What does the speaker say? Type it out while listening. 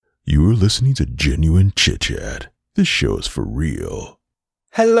You're listening to Genuine Chit Chat. This show is for real.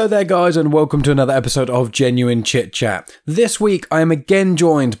 Hello there guys and welcome to another episode of Genuine Chit Chat. This week I am again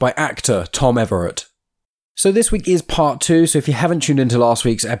joined by actor Tom Everett. So this week is part 2, so if you haven't tuned into last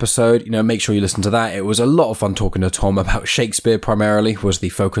week's episode, make sure you listen to that. It was a lot of fun talking to Tom about Shakespeare primarily, was the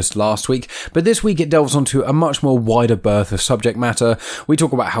focus last week. But this week it delves onto a much more wider berth of subject matter. We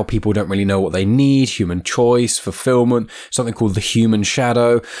talk about how people don't really know what they need, human choice, fulfillment, something called the human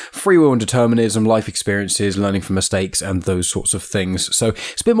shadow, free will and determinism, life experiences, learning from mistakes, and those sorts of things. So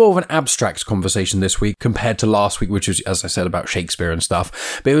it's a bit more of an abstract conversation this week compared to last week, which was, as I said, about Shakespeare and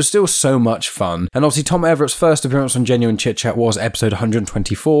stuff. But it was still so much fun. And obviously Tom Everett's first appearance on Genuine Chit Chat was episode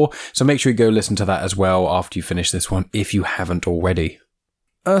 124, so make sure you go listen to that as well after you finish this one if you haven't already.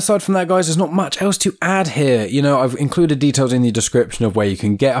 Aside from that, guys, there's not much else to add here. I've included details in the description of where you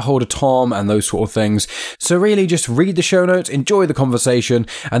can get a hold of Tom and those sort of things. So really just read the show notes, enjoy the conversation,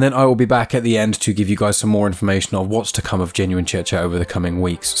 and then I will be back at the end to give you guys some more information on what's to come of Genuine Chit Chat over the coming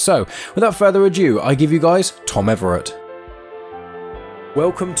weeks. So without further ado, I give you guys Tom Everett.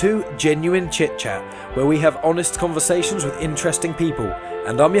 Welcome to Genuine Chit Chat, where we have honest conversations with interesting people.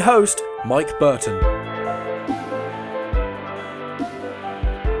 And I'm your host, Mike Burton.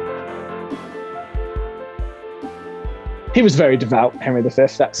 He was very devout, Henry V.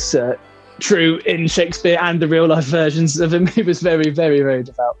 That's true in Shakespeare and the real life versions of him. He was very, very, very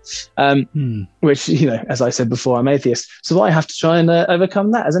devout. Which, as I said before, I'm atheist. So I have to try and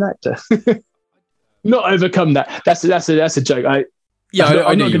overcome that as an actor. Not overcome that. That's a joke. I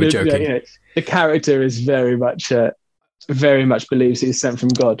knew you were joking. The character is very much believes he's sent from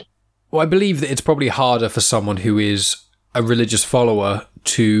God. Well, I believe that it's probably harder for someone who is a religious follower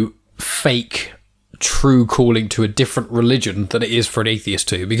to fake true calling to a different religion than it is for an atheist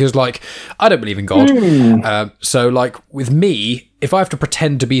to, because I don't believe in God. So with me, if I have to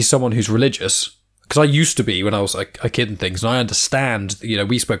pretend to be someone who's religious, because I used to be when I was a kid and things, and I understand,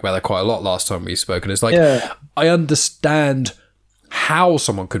 we spoke about that quite a lot last time we spoke, and it's I understand how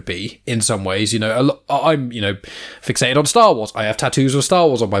someone could be in some ways. I'm fixated on Star Wars. I have tattoos of Star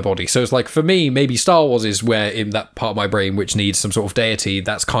Wars on my body, so it's for me, maybe Star Wars is where in that part of my brain which needs some sort of deity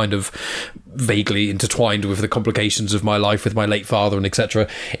that's kind of vaguely intertwined with the complications of my life with my late father and etc.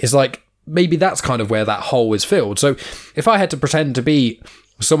 It's maybe that's kind of where that hole is filled. So if I had to pretend to be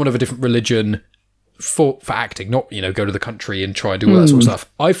someone of a different religion for acting, not go to the country and try and do all that sort of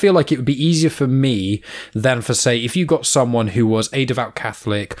stuff, I feel like it would be easier for me than for, say, if you got someone who was a devout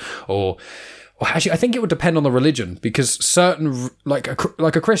Catholic or actually I think it would depend on the religion, because certain like a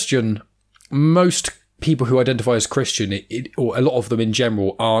Christian, most people who identify as Christian, or a lot of them in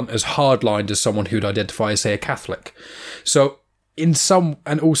general, aren't as hardlined as someone who'd identify as, say, a Catholic. So in some,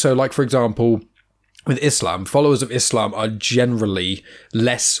 and also for example with Islam, followers of Islam are generally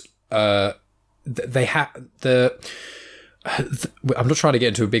less they have I'm not trying to get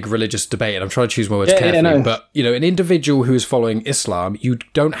into a big religious debate, and I'm trying to choose my words carefully, but an individual who is following Islam, you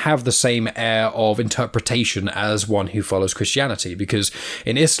don't have the same air of interpretation as one who follows Christianity, because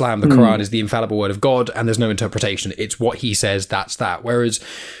in Islam the Quran is the infallible word of God and there's no interpretation. It's what he says, that's that. Whereas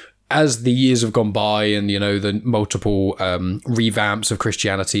as the years have gone by and the multiple revamps of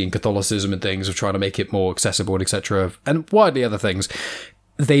Christianity and Catholicism and things of trying to make it more accessible and etc., and widely other things,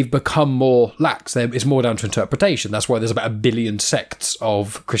 they've become more lax. It's more down to interpretation. That's why there's about 1 billion sects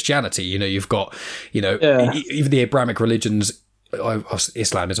of Christianity. You've got, even the Abrahamic religions,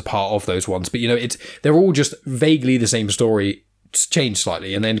 Islam is a part of those ones, but they're all just vaguely the same story, changed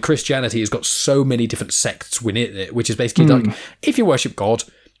slightly. And then Christianity has got so many different sects within it, which is basically if you worship God,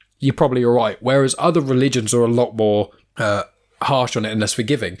 you're probably all right. Whereas other religions are a lot more harsh on it and less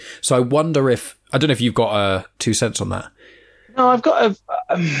forgiving. So I wonder I don't know if you've got 2 cents on that. No, I've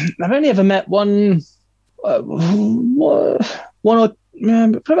only ever met one or probably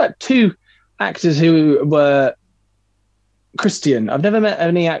about 2 actors who were Christian. I've never met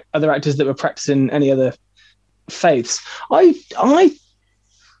any other actors that were practicing any other faiths. I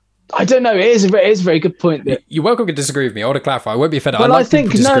don't know. It is a very good point. You're welcome to disagree with me. I want to clarify. I won't be offended. Well, I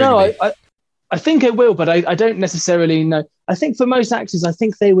think I think it will, but I don't necessarily know. I think for most actors, I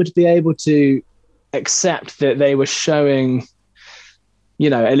think they would be able to accept that they were showing,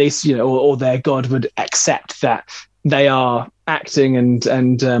 at least, or their God would accept that they are acting and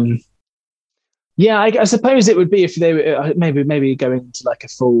I suppose it would be if they were maybe going into a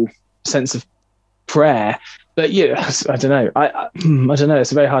full sense of prayer. But I don't know. I don't know.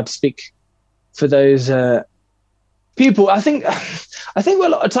 It's very hard to speak for those people. I think a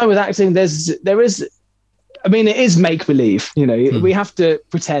lot of time with acting, there is. I mean, it is make believe. We have to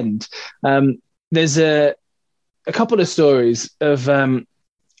pretend. There's a couple of stories of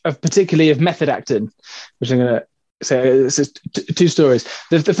particularly of method acting, which I'm going to say. It's just two stories.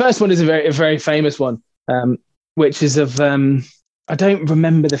 The first one is a very famous one, which is of I don't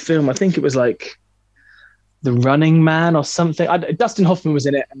remember the film. I think it was like The Running Man or something. Dustin Hoffman was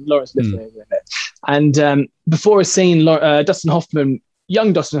in it, and Laurence Olivier was in it. And before a scene, young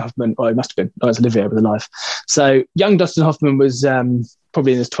Dustin Hoffman, or it must have been Laurence Olivier with a life. So young Dustin Hoffman was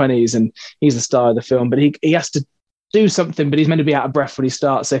probably in his 20s, and he's the star of the film. But he has to do something, but he's meant to be out of breath when he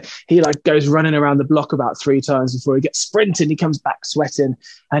starts. So he like goes running around the block about 3 times before he gets sprinting. He comes back sweating,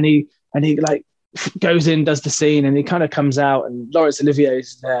 and he like goes in, does the scene, and he kind of comes out. And Laurence Olivier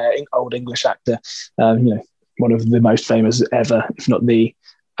is an old English actor, one of the most famous ever, if not the.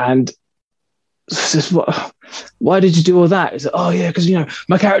 And says, why did you do all that? He's like, oh yeah, because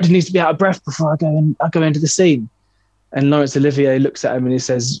my character needs to be out of breath before I go into the scene. And Laurence Olivier looks at him and he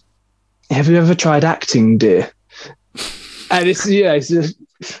says, have you ever tried acting, dear? And it's just,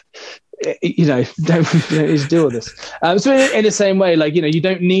 don't need to do all this. So in the same way, like, you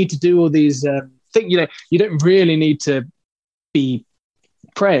don't need to do all these things. You don't really need to be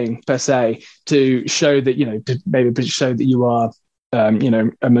praying per se to show that, to maybe show that you are,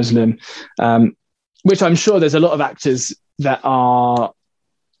 a Muslim, which I'm sure there's a lot of actors that are.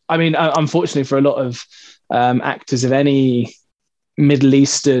 I mean, unfortunately, for a lot of actors of any Middle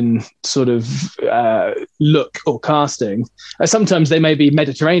Eastern sort of look or casting, sometimes they may be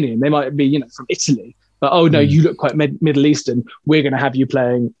Mediterranean, they might be from Italy, but oh no, you look quite Middle Eastern, we're going to have you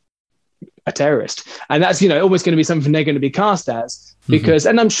playing a terrorist. And that's almost going to be something they're going to be cast as, because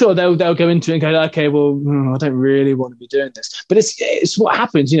and I'm sure they'll go into it and go, okay, well, I don't really want to be doing this, but it's what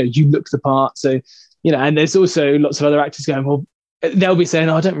happens. You look the part. So and there's also lots of other actors going, well, they'll be saying,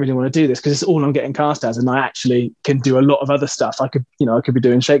 I don't really want to do this because it's all I'm getting cast as, and I actually can do a lot of other stuff. I could be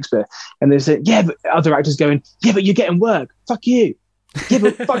doing Shakespeare. And they say, yeah, but other actors going, yeah, but you're getting work. Fuck you. Yeah,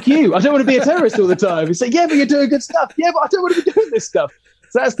 but fuck you. I don't want to be a terrorist all the time. You say, yeah, but you're doing good stuff. Yeah, but I don't want to be doing this stuff.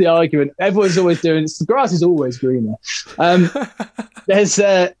 So that's the argument. Everyone's always doing this. The grass is always greener. There's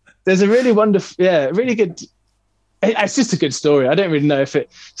a really wonderful, really good. It's just a good story. I don't really know if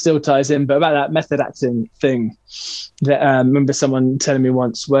it still ties in, but about that method acting thing, that I remember someone telling me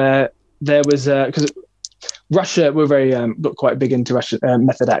once, where there was because Russia were very got quite big into Russia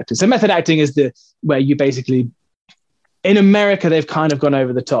method acting. So method acting is where you basically, in America they've kind of gone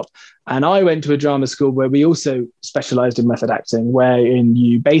over the top. And I went to a drama school where we also specialized in method acting, wherein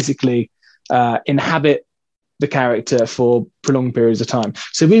you basically inhabit the character for prolonged periods of time.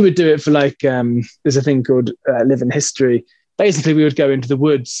 So we would do it for like, there's a thing called Live in History. Basically, we would go into the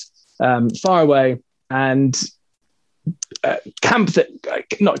woods far away and camp.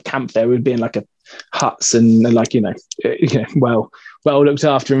 Not camp there. We'd be in like a huts and like, well looked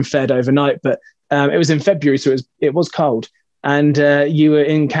after and fed overnight. But it was in February, so it was cold. And you were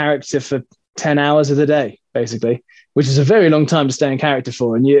in character for 10 hours of the day, basically, which is a very long time to stay in character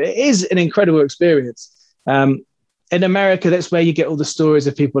for. And it is an incredible experience. In America, that's where you get all the stories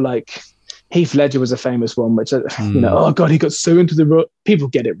of people like Heath Ledger was a famous one, which, oh God, he got so into the role. People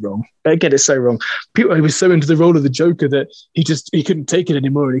get it wrong. They get it so wrong. He was so into the role of the Joker that he couldn't take it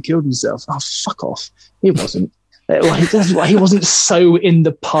anymore and he killed himself. Oh, fuck off. He wasn't. He wasn't so in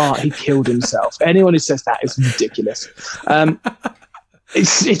the part he killed himself. Anyone who says that is ridiculous.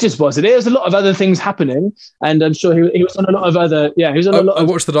 It just wasn't. There was a lot of other things happening, and I'm sure he was on a lot of other. Yeah, he was on a lot. I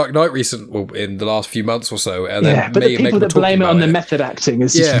watched The Dark Knight in the last few months or so, and then but the people that blame it on the method acting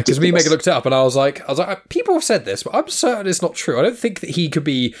is just because me and Megan looked it up, and I was like, people have said this, but I'm certain it's not true. I don't think that he could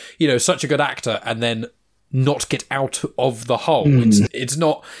be, such a good actor and then not get out of the hole. It's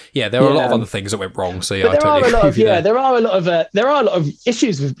not. Yeah, there are a lot of other things that went wrong. So there are a lot of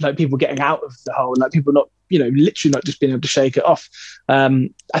issues with like people getting out of the hole and like people not, literally not just being able to shake it off. I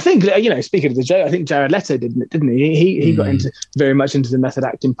think speaking of the joke, I think Jared Leto didn't he? He got very much into the method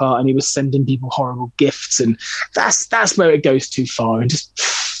acting part, and he was sending people horrible gifts, and that's where it goes too far. And just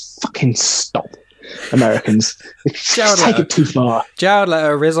fucking stop. Americans take it too far. Jared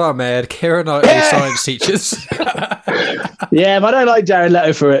Leto, Riz Ahmed, Keira Knightley, science teachers. Yeah, but I don't like Jared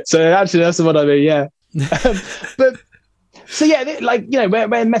Leto for it. So actually, that's what I mean. Yeah, but so yeah, like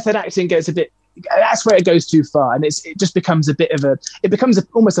where method acting gets a bit, that's where it goes too far, and it just becomes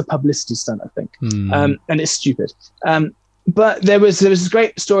almost a publicity stunt, I think, and it's stupid. But there was this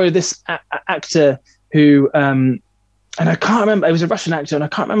great story of this actor who. And I can't remember. It was a Russian actor, and I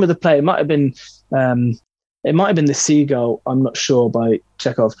can't remember the play. It might have been The Seagull. I'm not sure, by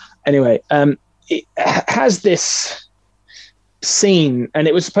Chekhov. Anyway, it has this scene, and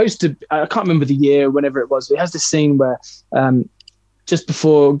it was supposed to. I can't remember the year, whenever it was. But it has this scene where just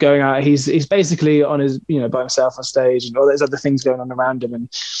before going out, he's basically on his, by himself on stage, and all there's other things going on around him, and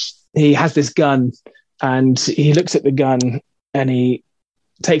he has this gun, and he looks at the gun, and he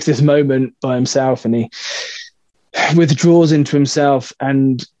takes this moment by himself, and he withdraws into himself,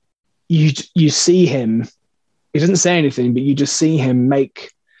 and you see him. He doesn't say anything, but you just see him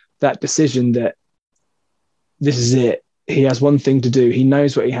make that decision that this is it. He has one thing to do. He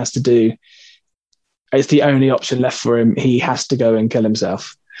knows what he has to do. It's the only option left for him. He has to go and kill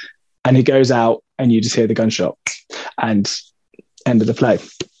himself. And he goes out, and you just hear the gunshot, and end of the play.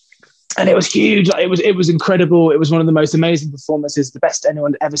 And it was huge. Like, it was incredible. It was one of the most amazing performances, the best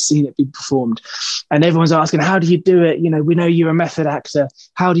anyone had ever seen it be performed. And everyone's asking, how do you do it? We know you're a method actor.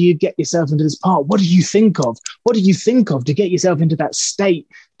 How do you get yourself into this part? What do you think of? What do you think of to get yourself into that state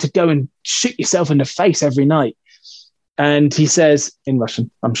to go and shoot yourself in the face every night? And he says, in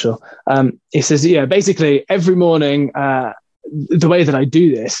Russian, I'm sure, he says, basically every morning, the way that I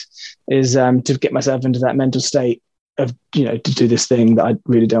do this is to get myself into that mental state of, to do this thing that I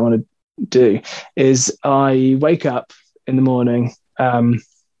really don't want to do, is I wake up in the morning,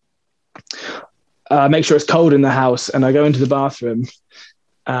 make sure it's cold in the house, and I go into the bathroom,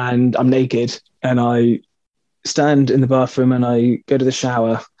 and I'm naked, and I stand in the bathroom, and I go to the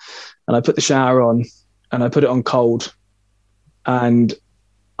shower, and I put the shower on, and I put it on cold, and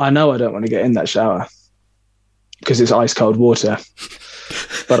I know I don't want to get in that shower because it's ice cold water,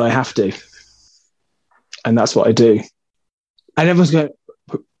 but I have to, and that's what I do. And everyone's going,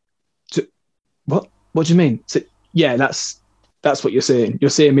 what do you mean? So, yeah, that's what you're seeing. You're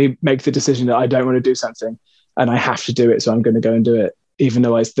seeing me make the decision that I don't want to do something, and I have to do it, so I'm going to go and do it, even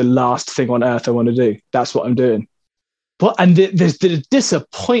though it's the last thing on earth I want to do. That's what I'm doing. What? And there's the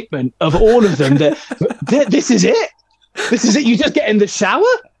disappointment of all of them that this is it. This is it. You just get in the shower.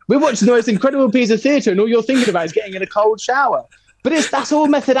 We're watching the most incredible piece of theatre, and all you're thinking about is getting in a cold shower. But that's all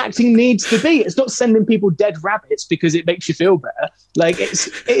method acting needs to be. It's not sending people dead rabbits because it makes you feel better. Like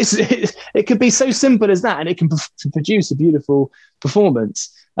it could be so simple as that, and it can produce a beautiful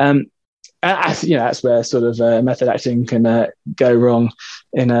performance. That's where sort of method acting can go wrong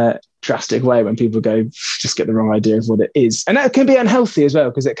in a drastic way, when people just get the wrong idea of what it is, and that can be unhealthy as well,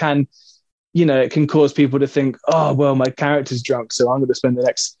 because it can, it can cause people to think, oh well, my character's drunk, so I'm going to spend the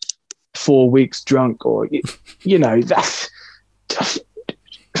next 4 weeks drunk, or that's.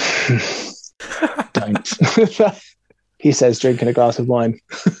 Don't. He says, drinking a glass of wine.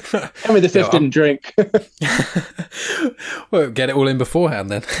 Henry V didn't drink. Well, get it all in beforehand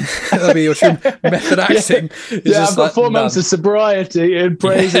then. That'll be your true method acting. Yeah, I've got 4 months of sobriety and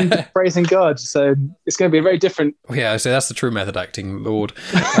praising God. So it's going to be a very different. Yeah, so that's the true method acting, Lord.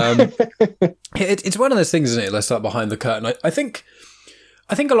 It's one of those things, isn't it? Let's start behind the curtain. I think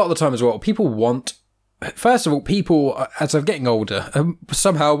a lot of the time as well, people want. First of all, people, as I'm getting older,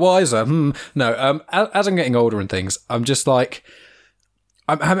 somehow wiser. As I'm getting older and things, I'm just like,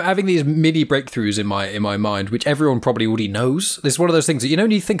 I'm having these mini breakthroughs in my mind, which everyone probably already knows. It's one of those things that,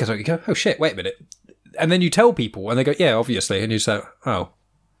 you think of something, you go, oh shit, wait a minute. And then you tell people and they go, yeah, obviously. And you say, oh.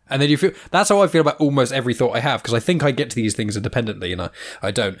 And then you feel, that's how I feel about almost every thought I have, because I think I get to these things independently, and I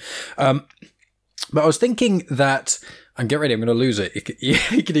don't. But I was thinking that, and get ready, I'm going to lose it.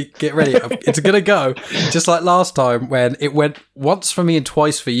 You can get ready. It's going to go just like last time when it went once for me and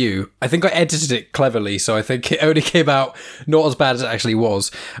twice for you. I think I edited it cleverly, so I think it only came out not as bad as it actually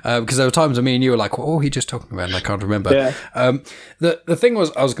was. Because there were times when me and you were like, what were he just talking about? And I can't remember. Yeah. The thing I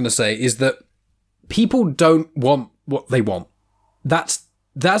was going to say is that people don't want what they want. That's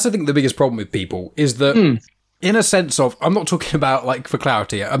I think the biggest problem with people is that in a sense of, I'm not talking about, like, for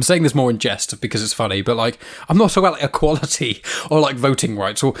clarity, I'm saying this more in jest because it's funny, but, like, I'm not talking about, like, equality or, like, voting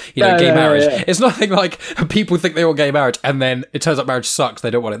rights or, gay marriage. Yeah. It's nothing like people think they want gay marriage and then it turns out marriage sucks,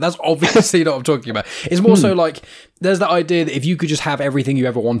 they don't want it. That's obviously not what I'm talking about. It's more so, like, there's that idea that if you could just have everything you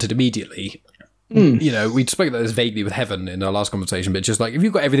ever wanted immediately, we spoke about this vaguely with Heaven in our last conversation, but just, like, if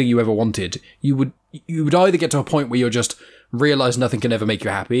you got everything you ever wanted, you would either get to a point where you're just realise nothing can ever make you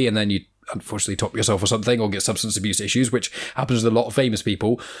happy, and then you unfortunately top yourself or something, or get substance abuse issues, which happens with a lot of famous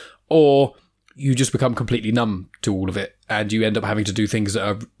people, or you just become completely numb to all of it, and you end up having to do things that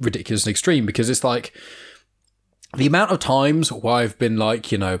are ridiculous and extreme, because it's like the amount of times where I've been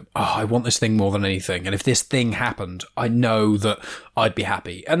like, I want this thing more than anything, and if this thing happened, I know that I'd be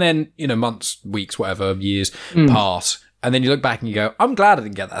happy. And then, months, weeks, whatever, years pass, and then you look back and you go, I'm glad I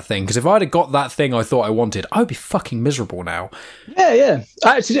didn't get that thing, because if I'd have got that thing I thought I wanted, I would be fucking miserable now. Yeah.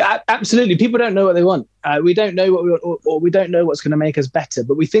 Actually, absolutely. People don't know what they want. We don't know what we want, or we don't know what's going to make us better.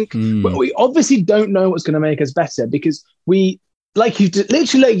 But we think, we obviously don't know what's going to make us better, because we, like you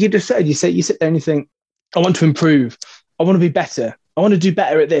just said, you sit there and you think, I want to improve. I want to be better. I want to do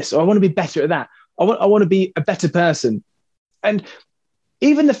better at this, or I want to be better at that. I want to be a better person. And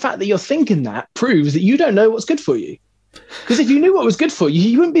even the fact that you're thinking that proves that you don't know what's good for you. Because if you knew what was good for you,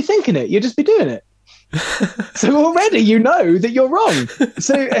 you wouldn't be thinking it. You'd just be doing it. So already you know that you're wrong.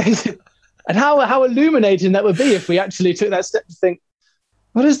 So, and how illuminating that would be if we actually took that step to think,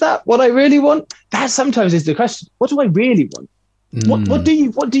 what is that? What I really want? That sometimes is the question. What do I really want? What do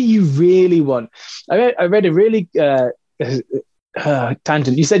you really want? I read a really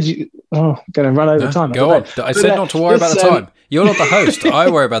tangent. You said going to run over time. Go on. I said not to worry about the time. You're not the host. I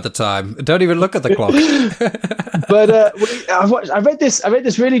worry about the time. Don't even look at the clock. But I read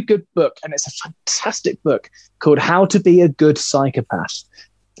this really good book, and it's a fantastic book called How to Be a Good Psychopath.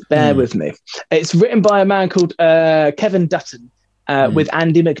 Bear with me. It's written by a man called Kevin Dutton with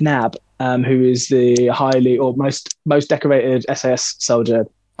Andy McNabb, who is the most decorated SAS soldier.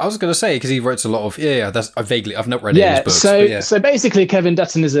 I was going to say, because he writes a lot of I've not read any of his books. So basically, Kevin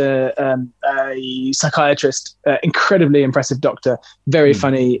Dutton is a psychiatrist, incredibly impressive doctor, very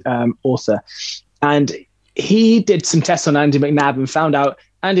funny author, and he did some tests on Andy McNabb and found out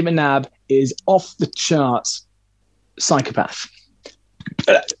Andy McNabb is off the charts psychopath,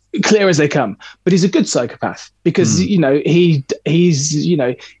 clear as they come. But he's a good psychopath because he's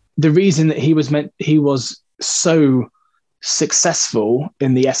the reason that he was so successful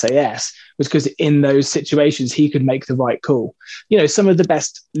in the SAS was because in those situations he could make the right call. Some of the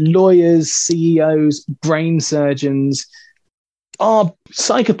best lawyers, CEOs, brain surgeons are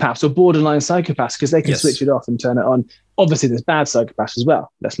psychopaths or borderline psychopaths because they can switch it off and turn it on. Obviously there's bad psychopaths as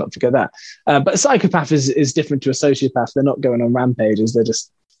well, let's not forget that, but a psychopath is different to a sociopath. They're not going on rampages, they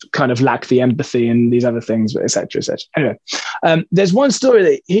just kind of lack the empathy and these other things, etc. Anyway, there's one story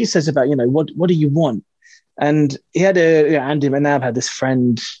that he says about what do you want. And he had Andy McNabb had this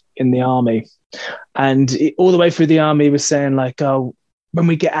friend in the army, and all the way through the army he was saying like, "Oh, when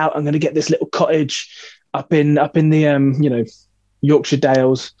we get out, I'm going to get this little cottage up in the Yorkshire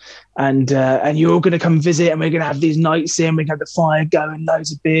Dales, and you're all going to come visit, and we're going to have these nights in. We're going to have the fire going,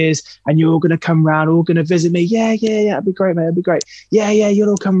 loads of beers, and you're all going to come round, all going to visit me. Yeah, it'd be great, mate. It'd be great. Yeah, you'll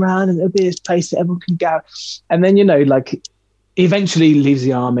all come round, and it'll be this place that everyone can go." And then he eventually leaves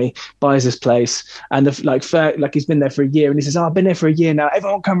the army, buys this place, and he's been there for a year, and he says, I've been there for a year now,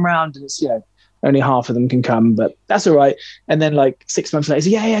 everyone come round, and it's only half of them can come, but that's all right. And then 6 months later, he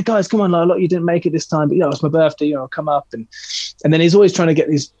says, yeah guys, come on, a lot of you didn't make it this time, but it's my birthday, I'll come up, and then he's always trying to get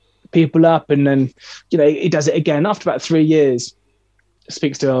these people up, and then he does it again after about 3 years.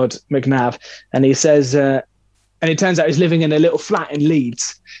 Speaks to old McNabb, and he says, and it turns out he's living in a little flat in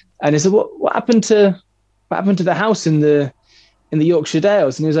Leeds, and he said, what happened to the house in the Yorkshire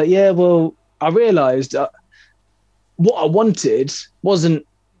Dales? And he was like, yeah, well, I realised what I wanted wasn't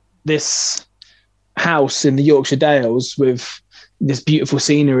this house in the Yorkshire Dales with this beautiful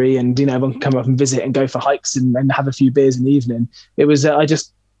scenery and, everyone can come up and visit and go for hikes and have a few beers in the evening. It was, I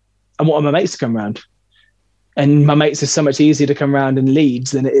wanted my mates to come round. And my mates are so much easier to come round in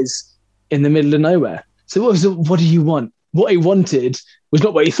Leeds than it is in the middle of nowhere. So what do you want? What he wanted was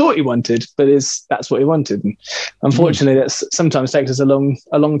not what he thought he wanted, but that's what he wanted. And unfortunately, that sometimes takes us a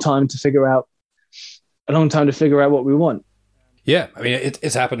long time to figure out what we want. Yeah, I mean,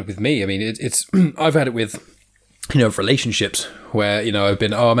 it's happened with me. I mean, it's I've had it with relationships where I've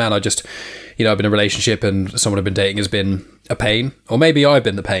been I've been in a relationship and someone I've been dating has been a pain, or maybe I've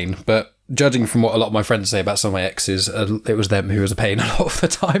been the pain, but judging from what a lot of my friends say about some of my exes, it was them who was a pain a lot of the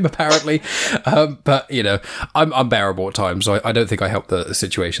time, apparently. But I'm unbearable at times, so I don't think I help the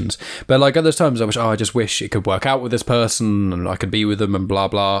situations. But other times, I just wish it could work out with this person and I could be with them and blah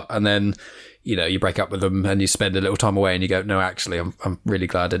blah. And then you break up with them and you spend a little time away and you go, no, actually, I'm really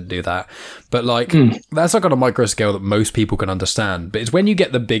glad I didn't do that. But that's on a micro scale that most people can understand. But it's when you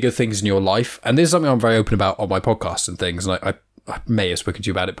get the bigger things in your life, and this is something I'm very open about on my podcast and things, and I may have spoken to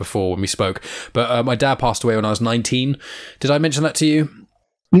you about it before when we spoke, but my dad passed away when I was 19. Did I mention that to you?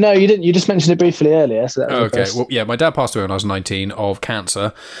 No, you didn't. You just mentioned it briefly earlier. So that was okay. Well, yeah, my dad passed away when I was 19 of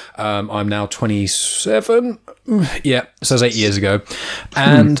cancer. I'm now 27. Yeah, so that's 8 years ago.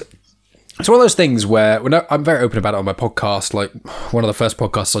 And it's one of those things where I'm very open about it on my podcast. One of the first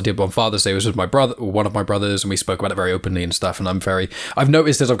podcasts I did on Father's Day was with my brother, or one of my brothers, and we spoke about it very openly and stuff. And I've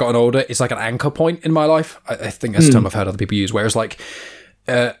noticed as I've gotten older, it's like an anchor point in my life. I think that's the term I've heard other people use, whereas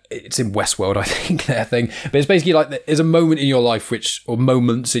it's in Westworld, I think, their thing. But it's basically there's a moment in your life or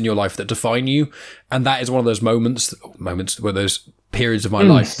moments in your life that define you. And that is one of those moments where those periods of my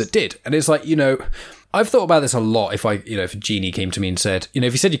life that did. And it's I've thought about this a lot. If if a genie came to me and said,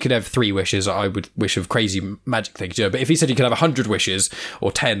 if he said you could have 3 wishes, I would wish of crazy magic things, But if he said you could have 100 wishes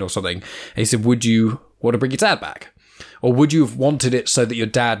or 10 or something, and he said, would you want to bring your dad back? Or would you have wanted it so that your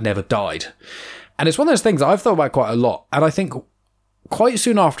dad never died? And it's one of those things I've thought about quite a lot. And I think quite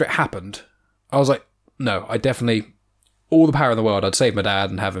soon after it happened, I was like, no, I definitely, all the power in the world, I'd save my dad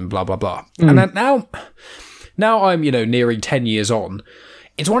and have him blah, blah, blah. And then now I'm, nearing 10 years on.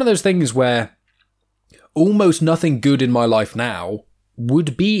 It's one of those things where almost nothing good in my life now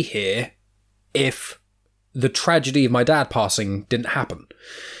would be here if the tragedy of my dad passing didn't happen.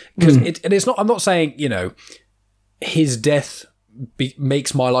 Because it's not, I'm not saying, his death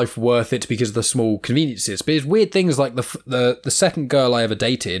makes my life worth it because of the small conveniences, but it's weird things like the second girl I ever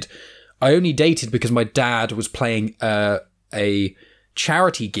dated, I only dated because my dad was playing a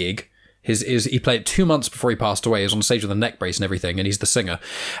charity gig. He played 2 months before he passed away. He was on stage with a neck brace and everything, and he's the singer.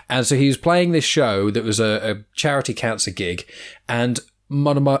 And so he was playing this show that was a charity cancer gig, and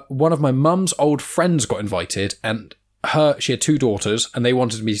one of my mum's old friends got invited, and she had 2 daughters, and they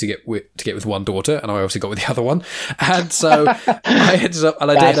wanted me to get with one daughter, and I obviously got with the other one. And so I ended up,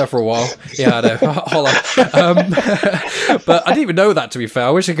 and I dated her for a while. Yeah, I know. Hold on. But I didn't even know that, to be fair. I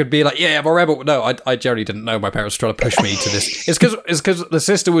wish I could be like, yeah, I'm a rebel. No, I generally didn't know. My parents were trying to push me to this. It's because the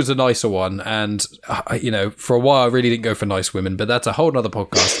sister was the nicer one, and for a while I really didn't go for nice women, but that's a whole nother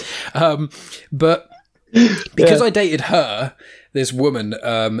podcast. But because I dated her, this woman,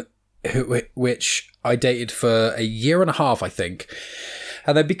 which I dated for a year and a half, I think.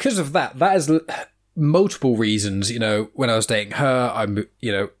 And then because of that is multiple reasons, when I was dating her,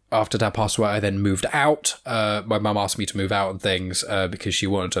 after Dad passed away, I then moved out. My mum asked me to move out and things, because she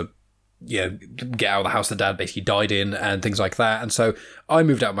wanted to, get out of the house that Dad basically died in and things like that. And so I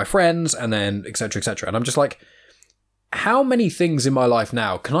moved out with my friends and then et cetera, et cetera. And I'm just like, how many things in my life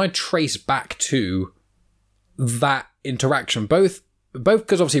now can I trace back to that interaction? Both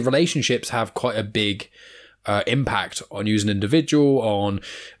because obviously relationships have quite a big impact on you as an individual, on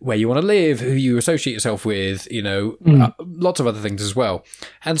where you want to live, who you associate yourself with, lots of other things as well.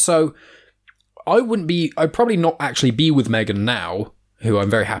 And so I'd probably not actually be with Megan now, who I'm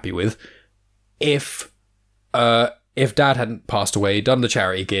very happy with, if Dad hadn't passed away, done the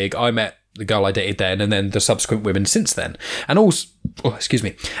charity gig, I met the girl I dated then, and then the subsequent women since then. And also,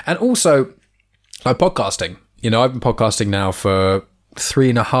 and also, like podcasting. I've been podcasting now for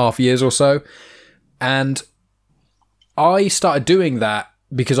 3.5 years or so, and I started doing that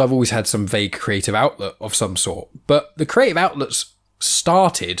because I've always had some vague creative outlet of some sort. But the creative outlets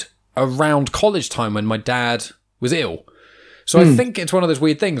started around college time when my dad was ill. So I think it's one of those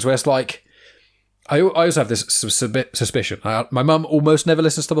weird things where it's like, I also have this suspicion. My mum almost never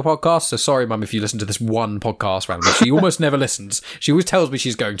listens to the podcast, so sorry, Mum, if you listen to this one podcast randomly. She almost never listens. She always tells me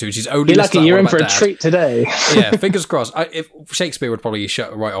she's going to. She's only lucky you're in for a treat today. Yeah, fingers crossed. If Shakespeare would probably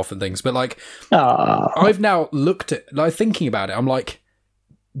shut right off and things, but like, I've now looked at, like, thinking about it. I'm like,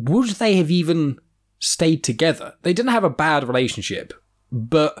 would they have even stayed together? They didn't have a bad relationship,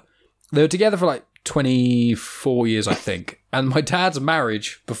 but they were together for like 24 years, I think. And my dad's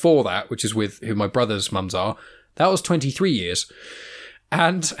marriage before that, which is with who my brother's mums are, that was 23 years.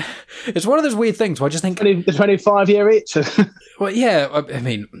 And it's one of those weird things where I just think... The 25-year itch. Well, yeah, I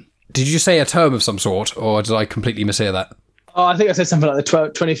mean, did you say a term of some sort, or did I completely mishear that? Oh, I think I said something like the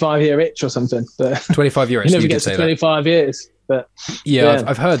 25-year itch or something. But 25-year itch, you never get to 25 years. But yeah.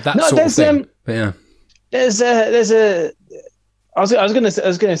 I've heard that sort of thing. But yeah. There's a... I was going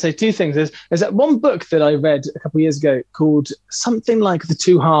to say 2 things. There's that one book that I read a couple of years ago called something like The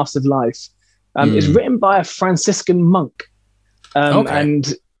Two Halves of Life. It's written by a Franciscan monk, okay.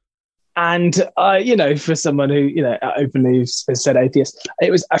 and for someone who openly has said atheist,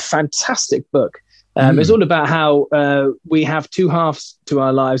 it was a fantastic book. It's all about how we have 2 halves to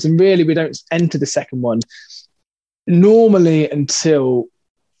our lives, and really we don't enter the second one normally until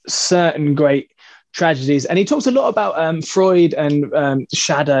certain great tragedies. And he talks a lot about Freud and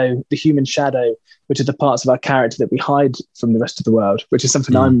shadow, the human shadow, which are the parts of our character that we hide from the rest of the world, which is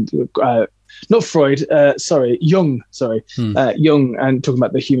something I'm not Freud, Jung, Jung, and talking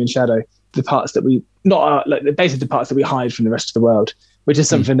about the human shadow, the parts that we basically the parts that we hide from the rest of the world, which is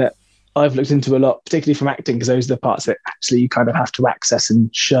something that I've looked into a lot, particularly from acting, because those are the parts that actually you kind of have to access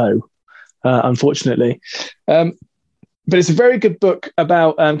and show, unfortunately. But it's a very good book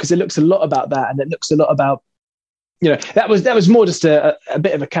about, because it looks a lot about that, and it looks a lot about, that was more just a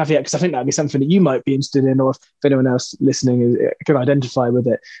bit of a caveat, because I think that'd be something that you might be interested in, or if anyone else listening can identify with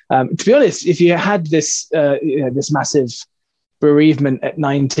it. To be honest, if you had this this massive bereavement at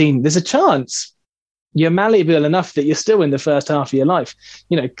 19, there's a chance you're malleable enough that you're still in the first half of your life,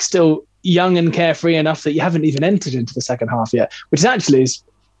 still young and carefree enough that you haven't even entered into the second half yet, which actually is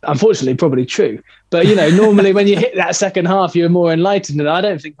unfortunately probably true. But normally when you hit that second half, you're more enlightened, and I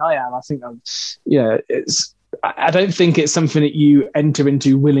don't think I am. I think I'm it's I don't think it's something that you enter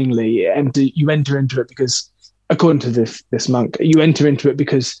into willingly, and you enter into it because, according to this monk, you enter into it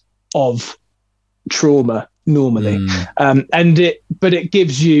because of trauma normally. But it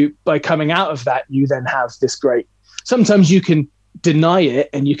gives you, by coming out of that, you then have this great, sometimes you can deny it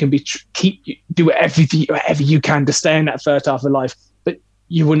and you can do whatever you can to stay in that first half of life, but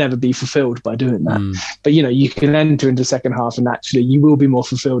you will never be fulfilled by doing that. But you can enter into the second half and actually you will be more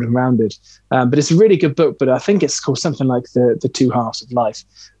fulfilled and rounded. But it's a really good book, but I think it's called something like the Two Halves of Life,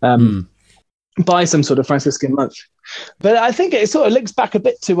 by some sort of Franciscan monk. But I think it sort of links back a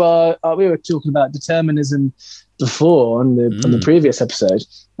bit to we were talking about determinism before on the previous episode.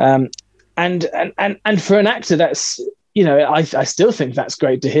 And for an actor, that's, I still think that's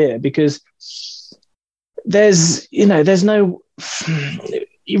great to hear, because there's no,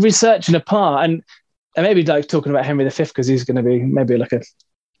 you're researching a part, and maybe like talking about Henry V, because he's going to be maybe like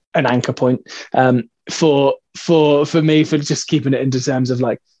an anchor point for me, for just keeping it into terms of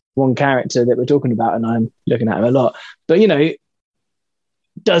like one character that we're talking about, and I'm looking at him a lot. But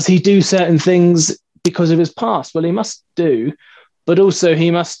does he do certain things because of his past? Well, he must do, but also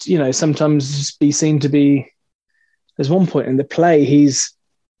he must, sometimes be seen to be. There's one point in the play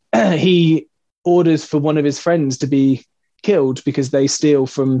he orders for one of his friends to be killed because they steal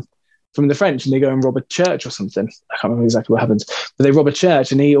from the French, and they go and rob a church or something. I can't remember exactly what happens, but they rob a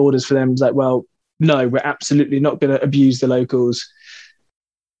church, and he orders for them, like, well, no, we're absolutely not going to abuse the locals.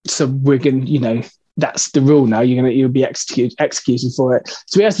 So we're going, that's the rule now. You'll be executed for it.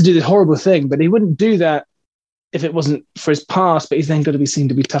 So he has to do this horrible thing, but he wouldn't do that if it wasn't for his past. But he's then got to be seen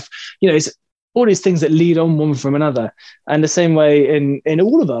to be tough. It's all these things that lead on one from another. And the same way in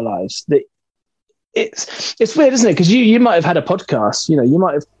all of our lives, that it's weird, isn't it? Because you might have had a podcast.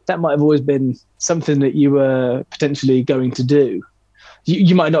 That might have always been something that you were potentially going to do.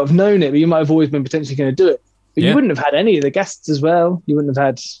 You might not have known it, but you might have always been potentially going to do it. But you wouldn't have had any of the guests as well. You wouldn't have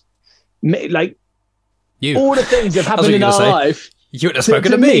had, like, all the things that have happened in our life. You wouldn't have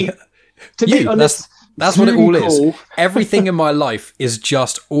spoken to me. To be honest, that's what it all is. Everything in my life is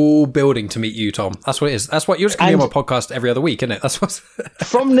just all building to meet you, Tom. That's what it is. That's what you're just going to be on my podcast every other week, isn't it? That's what.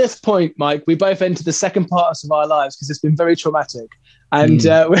 From this point, Mike, we both enter the second part of our lives because it's been very traumatic, and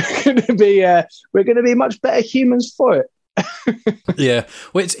we're going to be much better humans for it. Yeah,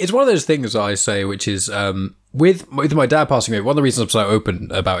 well, it's one of those things I say, which is with my dad passing away, one of the reasons I'm so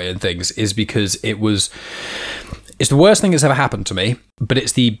open about it and things is because it's the worst thing that's ever happened to me, but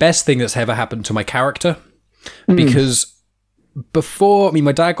it's the best thing that's ever happened to my character. Because before,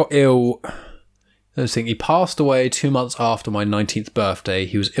 my dad got ill. I think he passed away 2 months after my 19th birthday.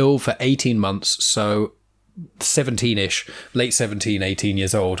 He was ill for 18 months, so 17-ish, late 17, 18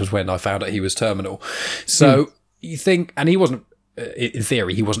 years old was when I found out he was terminal. So you think, and he wasn't, in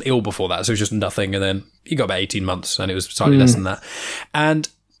theory, he wasn't ill before that, so it was just nothing, and then he got about 18 months, and it was slightly less than that. And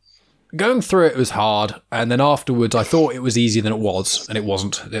going through it was hard, and then afterwards I thought it was easier than it was, and it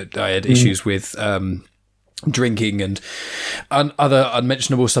wasn't. I had issues with drinking and other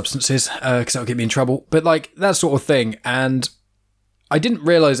unmentionable substances, because that would get me in trouble, but like that sort of thing. And I didn't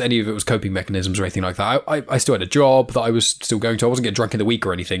realise any of it was coping mechanisms or anything like that. I still had a job that I was still going to. I wasn't getting drunk in the week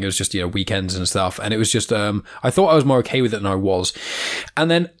or anything. It was just, weekends and stuff. And it was just, I thought I was more okay with it than I was.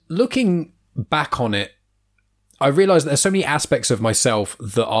 And then looking back on it, I realised that there's so many aspects of myself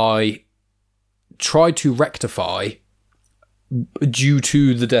that I tried to rectify due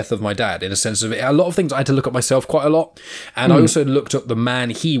to the death of my dad, in a sense of it. A lot of things I had to look at myself quite a lot. And I also looked at the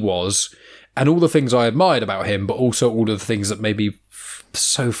man he was and all the things I admired about him, but also all of the things that made me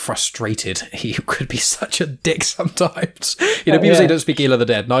so frustrated. He could be such a dick sometimes. People say don't speak ill of the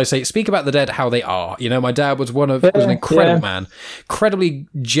dead, and I say speak about the dead how they are. My dad was was an incredible man, incredibly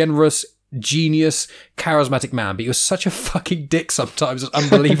generous, genius, charismatic man, but he was such a fucking dick sometimes. It's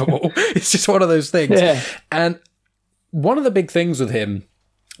unbelievable. It's just one of those things. And one of the big things with him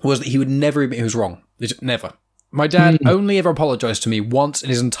was that he would never admit he was wrong. Never. My dad only ever apologised to me once in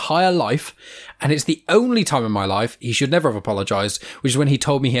his entire life, and it's the only time in my life he should never have apologised, which is when he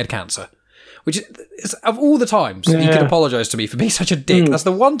told me he had cancer. Which is of all the times he could apologise to me for being such a dick. That's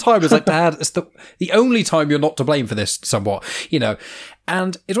the one time it's like, Dad, it's the only time you're not to blame for this somewhat,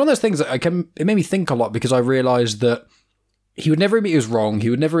 And it's one of those things that it made me think a lot, because I realised that he would never admit he was wrong. He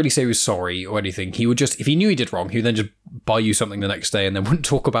would never really say he was sorry or anything. He would just, if he knew he did wrong, he would then just buy you something the next day and then wouldn't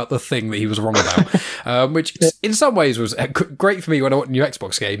talk about the thing that he was wrong about. Which in some ways was great for me when I want a new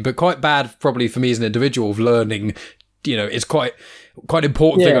Xbox game, but quite bad probably for me as an individual of learning, it's quite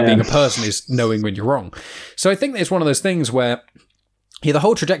important thing of being a person is knowing when you're wrong. So I think it's one of those things where the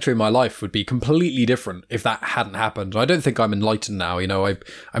whole trajectory of my life would be completely different if that hadn't happened. I don't think I'm enlightened now. You know,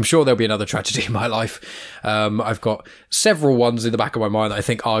 I'm sure there'll be another tragedy in my life. I've got several ones in the back of my mind that I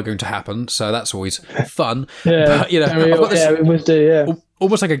think are going to happen, so that's always fun. Yeah, but, you know, I've got this, we must do. Yeah,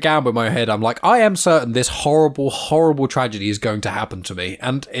 almost like a gamble in my head. I'm like, I am certain this horrible, horrible tragedy is going to happen to me,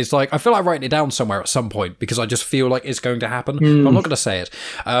 and it's like I feel like writing it down somewhere at some point because I just feel like it's going to happen. But I'm not going to say it.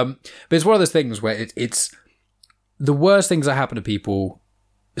 But it's one of those things where it's the worst things that happen to people.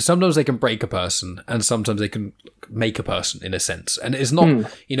 Sometimes they can break a person, and sometimes they can make a person, in a sense. And it's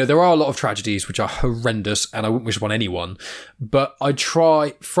not, you know, there are a lot of tragedies which are horrendous, and I wouldn't wish upon anyone. But I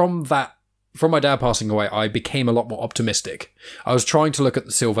try, from my dad passing away, I became a lot more optimistic. I was trying to look at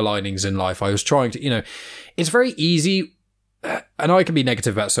the silver linings in life. I was trying to, you know, it's very easy, and I can be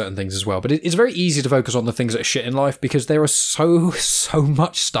negative about certain things as well, but it's very easy to focus on the things that are shit in life because there are so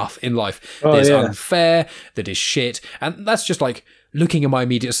much stuff in life that is unfair, that is shit, and that's just like looking at my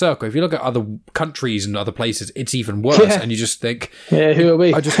immediate circle. If you look at other countries and other places, it's even worse, and you just think, who are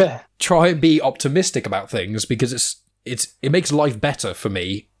we? I just try and be optimistic about things because it makes life better for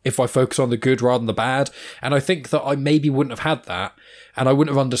me if I focus on the good rather than the bad, and I think that I maybe wouldn't have had that, and I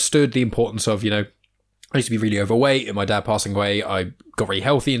wouldn't have understood the importance of, you know, I used to be really overweight, and my dad passing away, I got very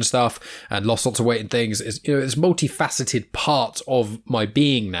healthy and stuff, and lost lots of weight and things. It's, you know, it's multifaceted part of my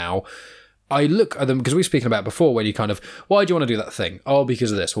being now. I look at them, because we were speaking about it before, when you kind of, why do you want to do that thing? Oh,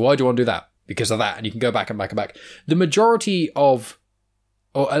 because of this. Why do you want to do that? Because of that. And you can go back and back and back. The majority of,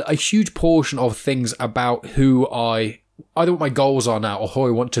 or a huge portion of things about who either what my goals are now or who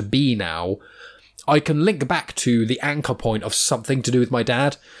I want to be now, I can link back to the anchor point of something to do with my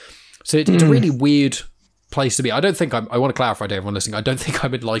dad. So it's a really weird place to be. I don't think I want to clarify to everyone listening, I don't think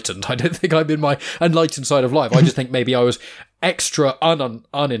I'm enlightened. I don't think I'm in my enlightened side of life. I just think maybe I was extra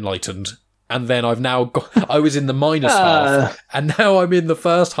unenlightened, and then I was in the minus half, and now I'm in the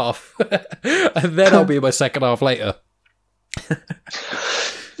first half, and then I'll be in my second half later.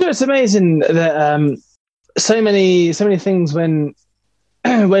 It's amazing that so many things when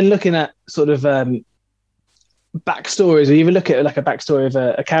looking at sort of backstories, or even look at like a backstory of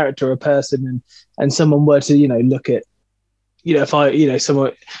a character or a person, and someone were to, you know, look at, you know, if I, you know,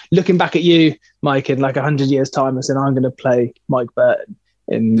 someone looking back at you, Mike, in like 100 years time and saying, I'm going to play Mike Burton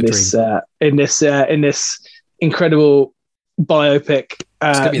in this incredible biopic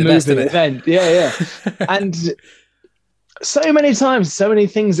movie event. Yeah. And so many times, so many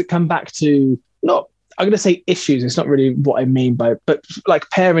things that come back to, not, I'm going to say issues. It's not really what I mean by, but like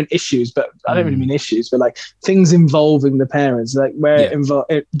parent issues, but I don't really mean issues, but like things involving the parents, like where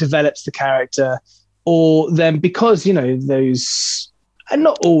it develops the character, or then because, you know, those, and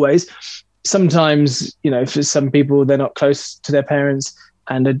not always, sometimes, you know, for some people, they're not close to their parents,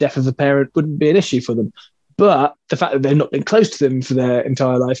 and the death of a parent wouldn't be an issue for them. But the fact that they've not been close to them for their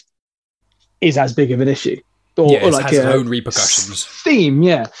entire life is as big of an issue. Or like has its own repercussions. Theme,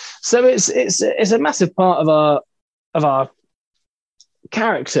 yeah. So it's a massive part of our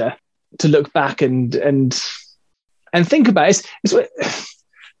character to look back and think about. It's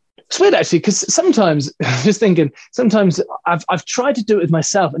weird actually, because sometimes just thinking, sometimes I've tried to do it with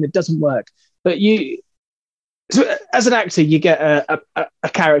myself and it doesn't work. But so as an actor, you get a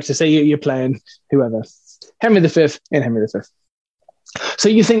character. Say you're playing whoever, Henry V in Henry V. So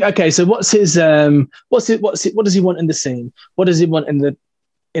you think, okay, so what does he want in the scene? What does he want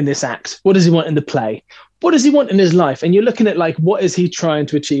in this act? What does he want in the play? What does he want in his life? And you're looking at like, what is he trying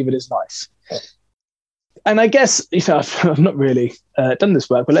to achieve in his life? And I guess, you know, I've not really done this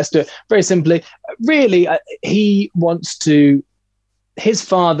work, but let's do it very simply. Really, he wants to. His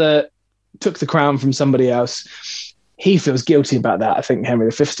father took the crown from somebody else. He feels guilty about that. I think Henry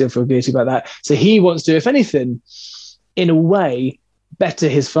V still feels guilty about that. So he wants to, if anything, in a way, better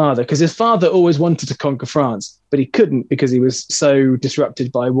his father, because his father always wanted to conquer France, but he couldn't because he was so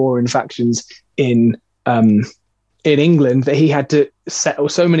disrupted by war and factions in England that he had to settle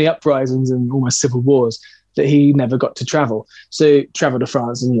so many uprisings and almost civil wars that he never got to travel. So travel to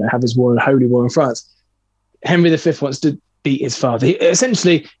France and, you know, have his war, holy war in France. Henry V wants to beat his father.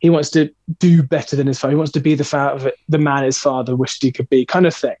 He wants to do better than his father. He wants to be the man his father wished he could be, kind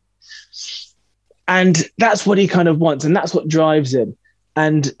of thing. And that's what he kind of wants, and that's what drives him.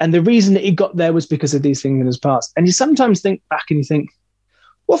 And the reason that he got there was because of these things in his past. And you sometimes think back and you think,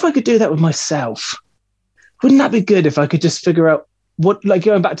 what if I could do that with myself? Wouldn't that be good if I could just figure out what, like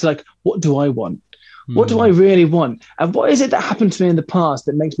going back to like, what do I want? What do I really want? And what is it that happened to me in the past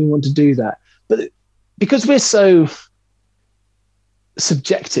that makes me want to do that? But because we're so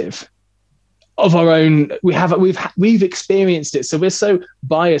subjective of our own. We've experienced it, so we're so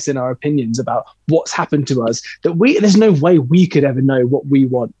biased in our opinions about what's happened to us that there's no way we could ever know what we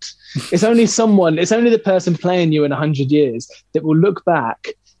want. It's only the person playing you in 100 years that will look back.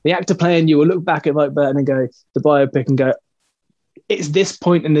 The actor playing you will look back at Mike Burton and go, the biopic, and go, it's this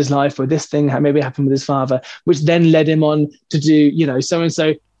point in his life where this thing maybe happened with his father, which then led him on to do, you know, so and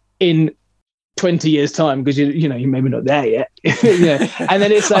so in 20 years time, because you're maybe not there yet. And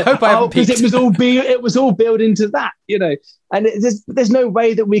then it's like, because it was all built into that, you know, and there's no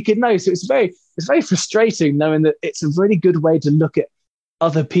way that we could know. So it's very frustrating knowing that it's a really good way to look at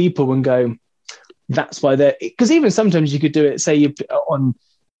other people and go, that's why they're, because even sometimes you could do it, say you on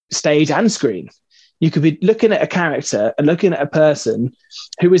stage and screen. You could be looking at a character and looking at a person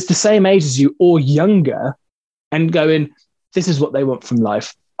who is the same age as you or younger and going, this is what they want from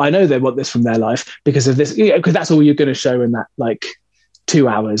life. I know they want this from their life because of this, because that's all you're going to show in that like 2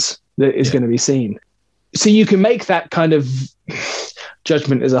 hours that is going to be seen. So you can make that kind of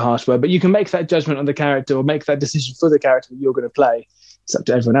judgment is a harsh word, but you can make that judgment on the character or make that decision for the character that you're going to play. It's up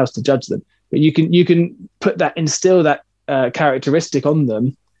to everyone else to judge them. But you can put that, instill that characteristic on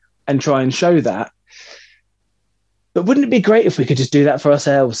them and try and show that. But wouldn't it be great if we could just do that for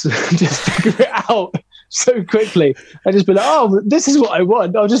ourselves? Just figure it out so quickly and just be like, oh, this is what I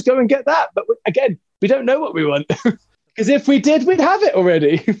want. I'll just go and get that. But again, we don't know what we want. Because if we did, we'd have it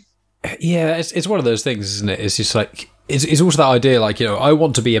already. Yeah, it's one of those things, isn't it? It's just like, it's also that idea, like, you know, I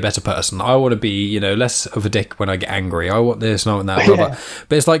want to be a better person. I want to be, you know, less of a dick when I get angry. I want this and I want that. Blah, blah.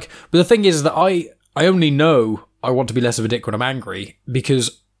 But it's like, but the thing is that I only know I want to be less of a dick when I'm angry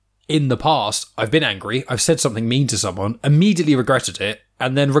because in the past, I've been angry, I've said something mean to someone, immediately regretted it,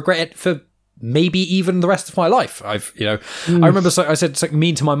 and then regret it for maybe even the rest of my life. I remember I said something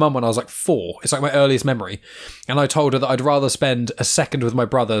mean to my mum when I was like 4. It's like my earliest memory. And I told her that I'd rather spend a second with my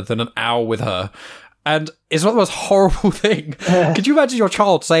brother than an hour with her. And it's not the most horrible thing. Could you imagine your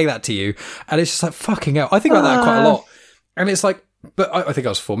child saying that to you? And it's just like, fucking hell. I think about that quite a lot. And it's like, but I think I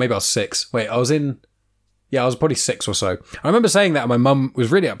was 4, maybe I was 6. Wait, I was probably 6 or so. I remember saying that and my mum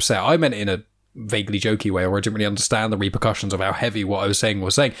was really upset. I meant it in a vaguely jokey way, or I didn't really understand the repercussions of how heavy what I was saying.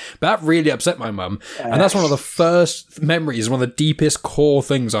 But that really upset my mum. And that's one of the first memories, one of the deepest core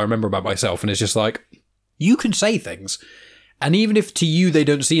things I remember about myself. And it's just like, you can say things. And even if to you they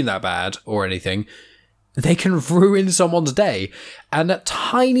don't seem that bad or anything, they can ruin someone's day. And that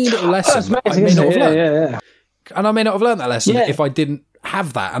tiny little lesson, I may not have learned. And I may not have learned that lesson if I didn't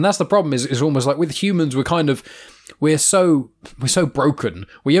have that. And that's the problem, is almost like with humans, we're so broken.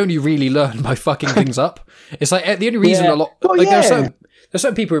 We only really learn by fucking things up. It's like the only reason there's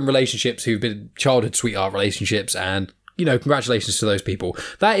certain people in relationships who've been childhood sweetheart relationships, and you know, congratulations to those people.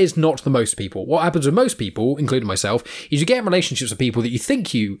 That is not the most people. What happens with most people, including myself, is you get in relationships with people that you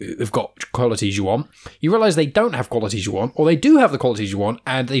think you have got qualities you want. You realise they don't have qualities you want, or they do have the qualities you want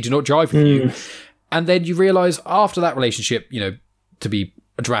and they do not jive with you. And then you realise after that relationship, you know, to be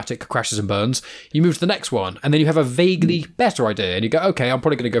dramatic, crashes and burns, you move to the next one, and then you have a vaguely better idea, and you go, okay, I'm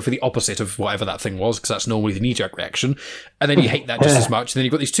probably going to go for the opposite of whatever that thing was, because that's normally the knee-jerk reaction, and then you hate that just as much, and then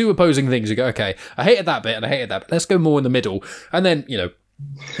you've got these two opposing things, you go, okay, I hated that bit, and I hated that bit, let's go more in the middle, and then, you know,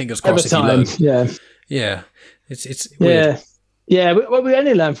 fingers crossed if you learn. Yeah. It's weird. Yeah, well, we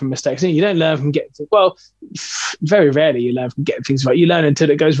only learn from mistakes. You don't learn from getting things, well, very rarely you learn from getting things right. You learn until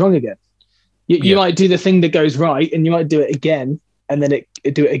it goes wrong again. You might do the thing that goes right, and you might do it again, and then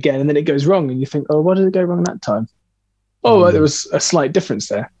do it again, and then it goes wrong, and you think, oh, why did it go wrong that time? Oh, well, there was a slight difference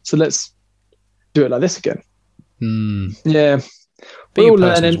there, so let's do it like this again. Yeah, being a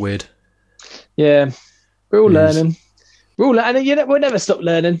person is weird. Yeah, we're all learning. We're all learning. We'll never stop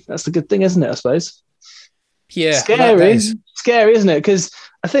learning. That's the good thing, isn't it? I suppose. Yeah, scary, isn't it? Because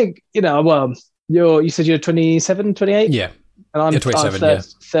I think, you know, well, you said you're 27, 28. Yeah, and I'm 27.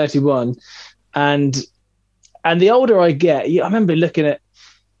 31, and the older I get, I remember looking at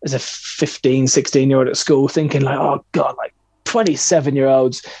as a 15, 16-year-old at school thinking like, oh God, like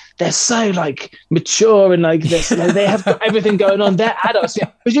 27-year-olds, they're so like mature and like they have got everything going on. They're adults.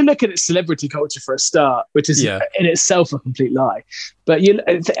 Yeah. Because you look at celebrity culture for a start, which is in itself a complete lie. But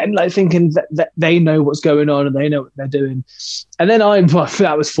and like thinking that they know what's going on and they know what they're doing. And then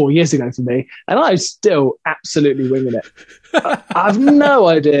that was 4 years ago for me, and I'm still absolutely winging it. I have no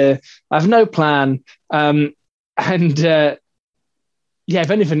idea. I have no plan. If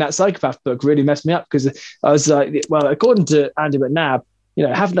anything, that Psychopath book really messed me up, because I was like, well, according to Andy McNabb, you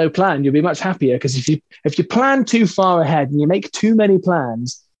know, have no plan, you'll be much happier, because if you plan too far ahead and you make too many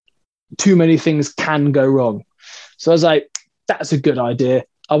plans, too many things can go wrong. So I was like, that's a good idea.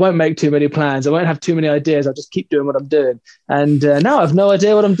 I won't make too many plans. I won't have too many ideas. I'll just keep doing what I'm doing. And now I have no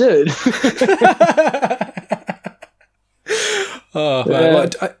idea what I'm doing. Oh, man. Well,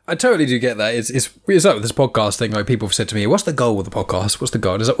 I totally do get that. It's like with this podcast thing. Like, people have said to me, "What's the goal with the podcast? What's the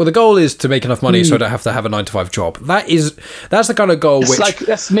goal?" And it's like, well, the goal is to make enough money so I don't have to have a 9-to-5 job. That's the kind of goal. It's like,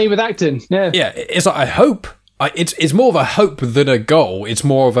 that's me with acting. Yeah. It's like, I hope. It's more of a hope than a goal. It's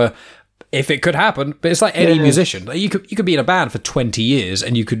more of a, if it could happen. But it's like any musician. Like, you could be in a band for 20 years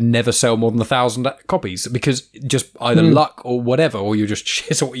and you could never sell more than 1,000 copies because just either luck or whatever, or you're just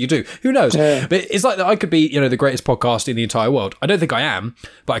shit at what you do. Who knows? Yeah. But it's like that I could be, the greatest podcast in the entire world. I don't think I am,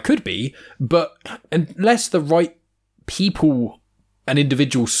 but I could be. But unless the right people and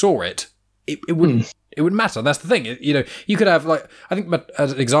individuals saw it, it wouldn't. It wouldn't matter. That's the thing. You could have, like, I think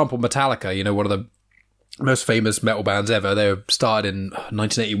as an example, Metallica. One of the most famous metal bands ever. They were started in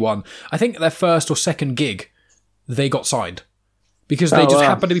 1981. I think their first or second gig, they got signed because they just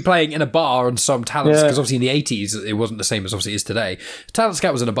happened to be playing in a bar and some talents. Because obviously in the 80s, it wasn't the same as obviously it is today. Talent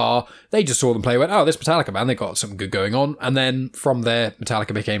Scout was in a bar. They just saw them play. Went, oh, this Metallica band, they got something good going on. And then from there,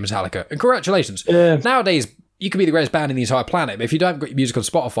 Metallica became Metallica. And congratulations. Yeah. Nowadays, you could be the greatest band in the entire planet, but if you don't got your music on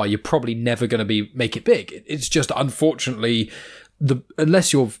Spotify, you're probably never going to make it big. It's just, unfortunately,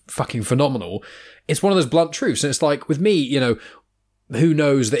 unless you're fucking phenomenal, it's one of those blunt truths. And it's like, with me, who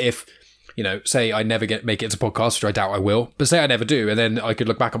knows that if, say I never make it to podcast, which I doubt I will, but say I never do, and then I could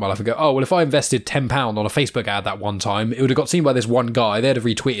look back on my life and go, oh, well, if I invested £10 on a Facebook ad that one time, it would have got seen by this one guy, they'd have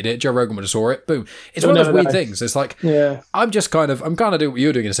retweeted it, Joe Rogan would have saw it, boom. It's one of those weird things. It's like, I'm kind of doing what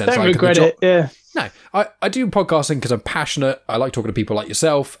you're doing in a sense. Don't regret it, yeah. No, I do podcasting because I'm passionate. I like talking to people like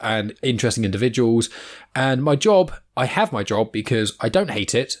yourself and interesting individuals. And my job, I have my job because I don't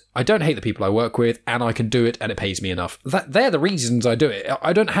hate it. I don't hate the people I work with, and I can do it, and it pays me enough. They're the reasons I do it.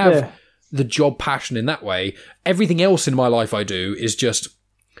 I don't have the job passion in that way. Everything else in my life I do is just,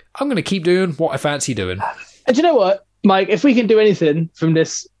 I'm going to keep doing what I fancy doing. And you know what, Mike? If we can do anything from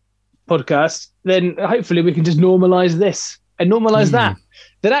this podcast, then hopefully we can just normalise this and normalise that.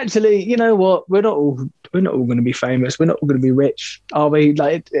 That actually, you know what, we're not all going to be famous. We're not all going to be rich, are we?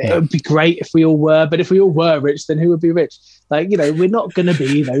 Like, it would be great if we all were, but if we all were rich, then who would be rich? Like, we're not going to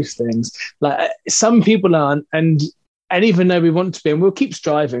be those things. Like, some people aren't, and even though we want to be, and we'll keep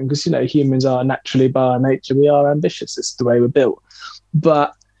striving because humans are naturally, by our nature, we are ambitious. It's the way we're built.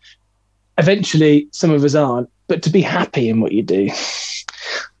 But eventually, some of us aren't. But to be happy in what you do,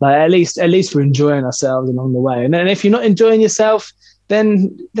 like at least we're enjoying ourselves along the way. And then if you're not enjoying yourself,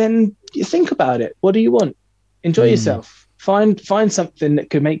 then you think about it. What do you want? Enjoy yourself. Find something that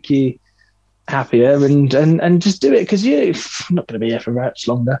could make you happier, and just do it, because you're not going to be here for much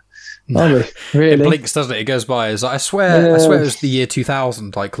longer. Are we? Really? It blinks, doesn't it? It goes by. It's like, I swear it was the year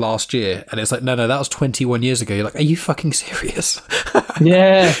 2000, like last year, and it's like, no, that was 21 years ago. You're like, are you fucking serious?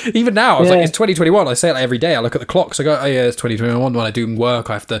 Yeah. Even now, I was like, it's 2021. I say it like every day. I look at the clocks. I go, oh yeah, it's 2021. When I do work,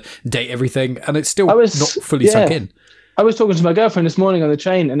 I have to date everything, and it's still not fully sunk in. I was talking to my girlfriend this morning on the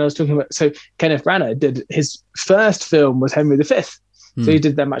train, and I was talking about, so Kenneth Branagh did, his first film was Henry V. So he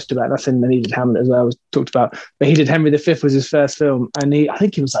did That Much About Nothing, and he did Hamlet as well, was talked about. But he did Henry V was his first film, and I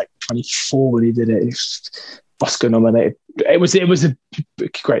think he was like 24 when he did it. He was Oscar nominated. It was a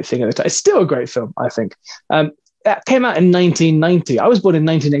great thing at the time. It's still a great film, I think. That came out in 1990. I was born in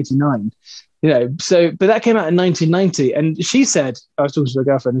 1989. But that came out in 1990, and she said, I was talking to my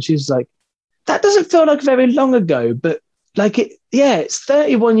girlfriend, and she was like, that doesn't feel like very long ago, but like it's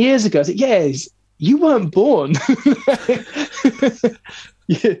 31 years ago. I said, you weren't born.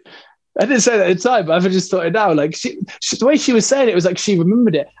 Yeah. I didn't say that at the time, but I've just thought it now. Like, she, the way she was saying it was like she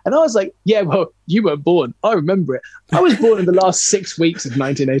remembered it. And I was like, yeah, well, you weren't born. I remember it. I was born in the last 6 weeks of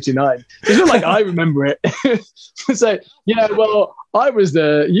 1989. It's not like I remember it. So, yeah, well, I was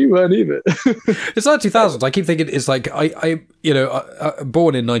there. You weren't either. It's like 2000s. I keep thinking it's like, I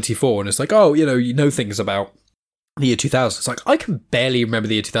born in 94, and it's like, oh, you know things about the year 2000. It's like, I can barely remember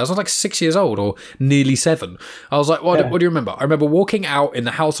the year 2000. I was like 6 years old, or nearly 7. I was like, what do you remember? I remember walking out in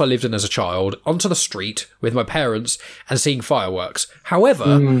the house I lived in as a child onto the street with my parents and seeing fireworks.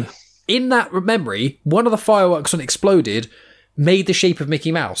 However, in that memory, one of the fireworks when it exploded made the shape of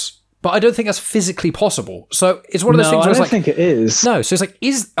Mickey Mouse. But I don't think that's physically possible. So it's one of those things where I don't think it is. No, so it's like,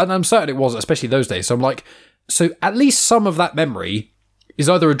 and I'm certain it wasn't, especially those days. So I'm like, so at least some of that memory is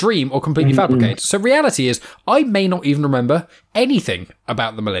either a dream or completely fabricated. So reality is, I may not even remember anything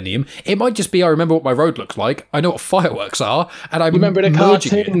about the millennium. It might just be I remember what my road looks like, I know what fireworks are, and I remember in a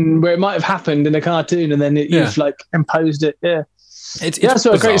cartoon where it might have happened in a cartoon, and then you've like imposed it. Yeah, it's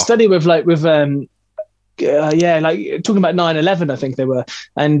so a great study with like talking about 9/11. I think they were,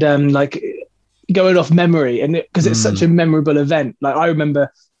 and going off memory, and because it's such a memorable event. Like I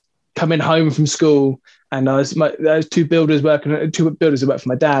remember coming home from school, and there was two builders who worked for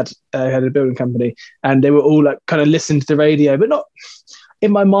my dad. Had a building company, and they were all like kind of listening to the radio, but not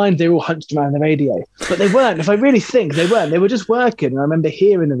in my mind. They were all hunched around the radio, but they weren't. If I really think, they weren't. They were just working. And I remember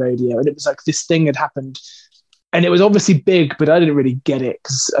hearing the radio, and it was like this thing had happened, and it was obviously big, but I didn't really get it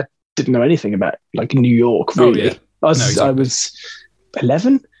because I didn't know anything about like New York. Really, I was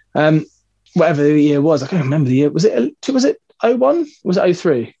 11. Whatever the year was, I can't remember the year. Was it 01? Was it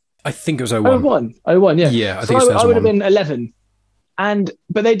 03? I think it was 01. 01, yeah. Yeah, I think so I would have been 11.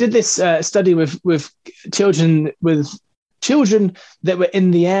 But they did this study with children that were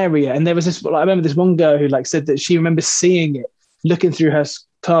in the area, and there was this. Like, I remember this one girl who like said that she remembers seeing it, looking through her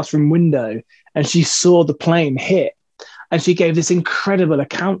classroom window, and she saw the plane hit, and she gave this incredible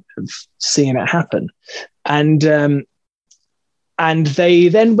account of seeing it happen, and they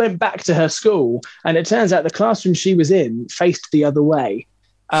then went back to her school, and it turns out the classroom she was in faced the other way.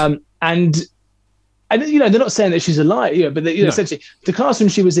 And you know, they're not saying that she's a liar, you know, but essentially the classroom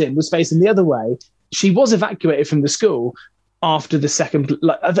she was in was facing the other way. She was evacuated from the school after the second.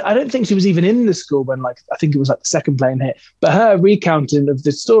 Like, I don't think she was even in the school when, like, I think it was like the second plane hit. But her recounting of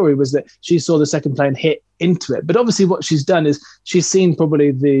the story was that she saw the second plane hit into it. But obviously, what she's done is she's seen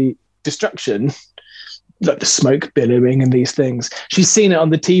probably the destruction, like the smoke billowing and these things. She's seen it on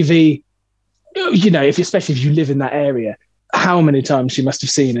the TV. You know, especially if you live in that area. How many times she must have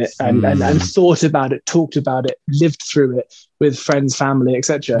seen it and thought about it, talked about it, lived through it with friends, family,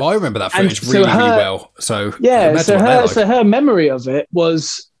 etc. Well, I remember that footage really well. So so her memory of it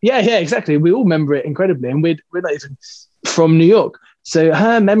was exactly. We all remember it incredibly, and we're not even from New York, so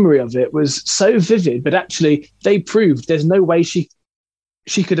her memory of it was so vivid. But actually, they proved there's no way she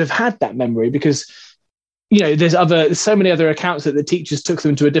could have had that memory because, you know, there's so many other accounts that the teachers took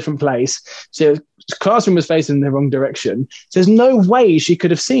them to a different place. So the classroom was facing in the wrong direction. So there's no way she could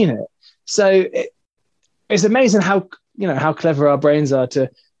have seen it. So it's amazing how clever our brains are to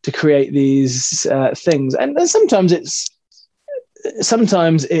create these things. And sometimes it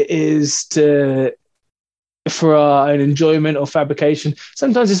is for our own enjoyment or fabrication.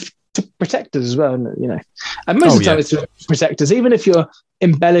 Sometimes it's to protect us as well, you know. And most of the time it's to protect us, even if you're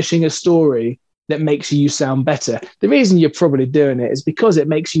embellishing a story that makes you sound better. The reason you're probably doing it is because it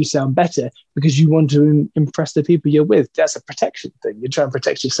makes you sound better because you want to impress the people you're with. That's a protection thing. You're trying to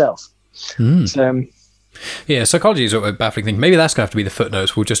protect yourself. So, yeah, psychology is a baffling thing. Maybe that's going to have to be the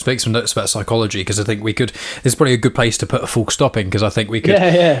footnotes. We'll just make some notes about psychology because I think this is probably a good place to put a full stop in because I think we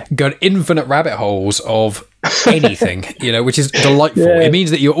could go in infinite rabbit holes of anything, you know, which is delightful. It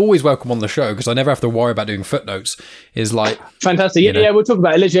means that you're always welcome on the show because I never have to worry about doing footnotes. Is like fantastic. We'll talk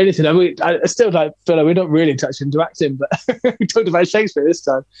about literally anything. I still feel like we're not really touching into acting, but we talked about Shakespeare this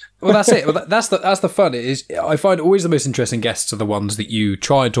time. Well, that's it. Well, that's the fun. It is. I find always the most interesting guests are the ones that you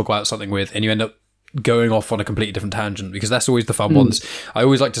try and talk about something with, and you end up going off on a completely different tangent because that's always the fun ones. I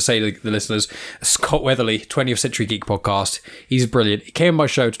always like to say to the listeners, Scott Weatherly, 20th Century Geek podcast, he's brilliant. He came on my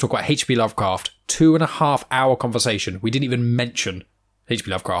show to talk about H.P. Lovecraft, 2.5 hour conversation. We didn't even mention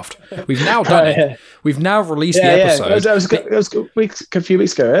H.P. Lovecraft. We've now done it. We've now released the episode. It was a few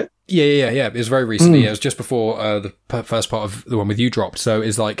weeks ago, right? Yeah. It was very recently. It was just before the first part of the one with you dropped. So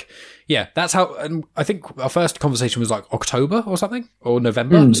it's like, that's how. And I think our first conversation was like October or something, or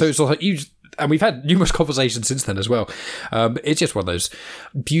November. So it's like and we've had numerous conversations since then as well. It's just one of those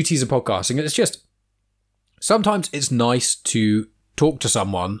beauties of podcasting. It's just sometimes it's nice to talk to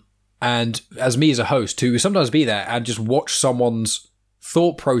someone, and as me as a host, to sometimes be there and just watch someone's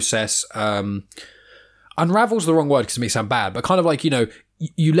thought process. Unravel's the wrong word because it makes it sound bad, but kind of like, you know,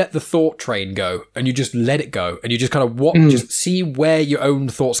 you let the thought train go and you just let it go and you just kind of just see where your own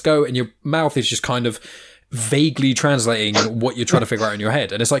thoughts go, and your mouth is just kind of vaguely translating what you're trying to figure out in your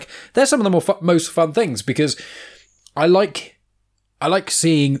head. And it's like, they're some of the most fun things because I like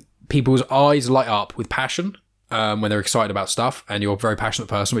seeing people's eyes light up with passion when they're excited about stuff, and you're a very passionate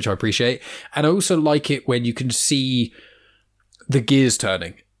person, which I appreciate. And I also like it when you can see the gears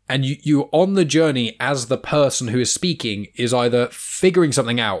turning and you're on the journey as the person who is speaking is either figuring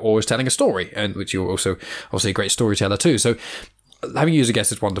something out or is telling a story, and which you're also obviously a great storyteller too. So having you as a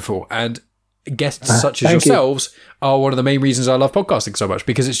guest is wonderful, and guests such as yourselves are one of the main reasons I love podcasting so much,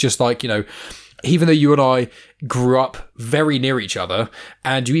 because it's just like, you know, even though you and I grew up very near each other,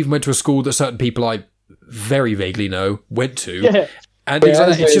 and you even went to a school that certain people I very vaguely know went to, and things like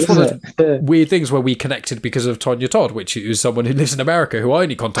that. It's just one of those weird things where we connected because of Tonya Todd, which is someone who lives in America who I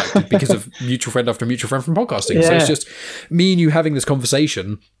only contacted because of mutual friend after mutual friend from podcasting. So it's just me and you having this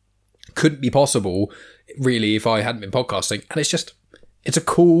conversation couldn't be possible really if I hadn't been podcasting, and it's just it's a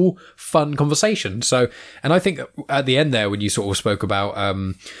cool, fun conversation. So, and I think at the end there, when you sort of spoke about,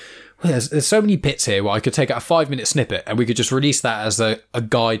 there's so many bits here where I could take out a 5-minute snippet and we could just release that as a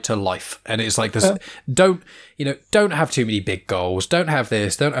guide to life. And it's like this, don't have too many big goals. Don't have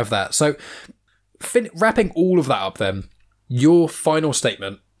this, don't have that. So wrapping all of that up then, your final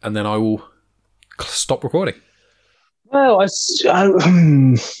statement, and then I will stop recording. Well, I'll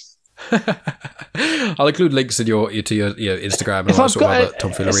include links in your Instagram and if all I've that got sort of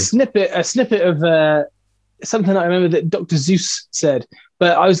tomfoolery. a snippet of something I remember that Dr. Seuss said,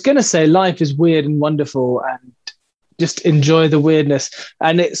 but I was going to say life is weird and wonderful and just enjoy the weirdness.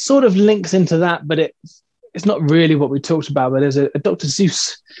 And it sort of links into that, but it's not really what we talked about. But there's a Dr.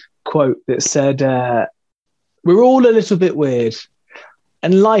 Seuss quote that said, we're all a little bit weird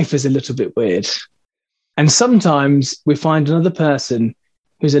and life is a little bit weird. And sometimes we find another person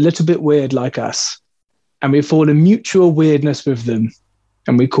who's a little bit weird like us, and we fall in mutual weirdness with them,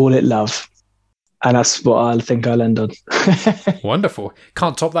 and we call it love. And that's what I think I'll end on. Wonderful.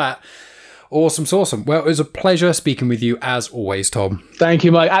 Can't top that. Awesome. Well, it was a pleasure speaking with you as always, Tom. Thank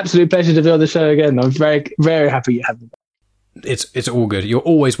you, Mike. Absolute pleasure to be on the show again. I'm very, very happy you have me. It's all good. You're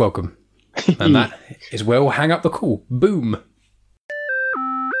always welcome. And that is where we'll hang up the call. Boom.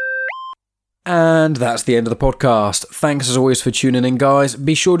 And that's the end of the podcast. Thanks as always for tuning in, guys.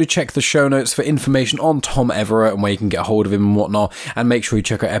 Be sure to check the show notes for information on Tom Everett and where you can get a hold of him and whatnot. And make sure you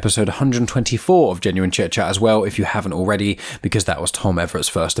check out episode 124 of Genuine Chit Chat as well if you haven't already, because that was Tom Everett's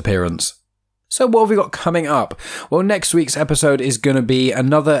first appearance. So what have we got coming up? Well, next week's episode is going to be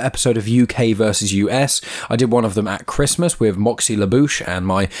another episode of UK versus US. I did one of them at Christmas with Moxie LaBouche and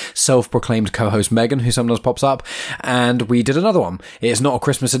my self-proclaimed co-host Megan, who sometimes pops up, and we did another one. It's not a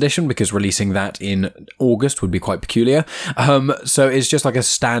Christmas edition because releasing that in August would be quite peculiar. So it's just like a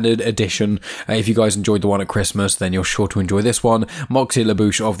standard edition. If you guys enjoyed the one at Christmas, then you're sure to enjoy this one. Moxie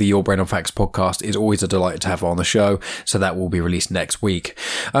LaBouche of the Your Brain on Facts podcast is always a delight to have on the show, so that will be released next week.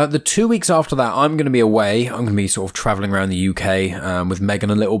 The 2 weeks after that, I'm going to be away. I'm going to be sort of traveling around the UK with Megan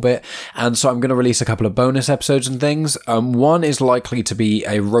a little bit, and so I'm going to release a couple of bonus episodes and things. One is likely to be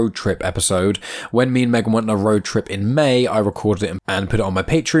a road trip episode. When me and Megan went on a road trip in May, I recorded it and put it on my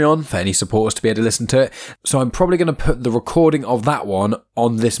Patreon for any supporters to be able to listen to it. So I'm probably going to put the recording of that one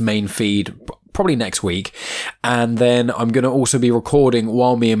on this main feed probably next week, and then I'm going to also be recording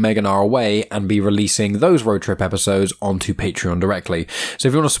while me and Megan are away and be releasing those road trip episodes onto Patreon directly. So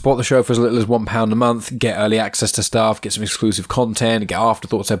if you want to support the show for as little as £1 a month, get early access to stuff, get some exclusive content, get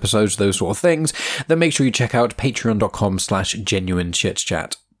afterthoughts episodes, those sort of things, then make sure you check out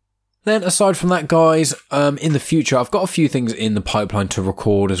patreon.com/genuinechitchat. Then aside from that, guys, in the future, I've got a few things in the pipeline to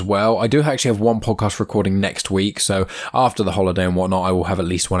record as well. I do actually have one podcast recording next week, so after the holiday and whatnot, I will have at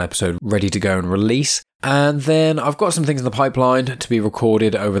least one episode ready to go and release. And then I've got some things in the pipeline to be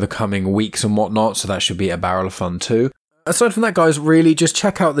recorded over the coming weeks and whatnot, so that should be a barrel of fun too. Aside from that, guys, really just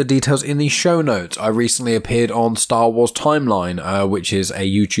check out the details in the show notes. I recently appeared on Star Wars Timeline, which is a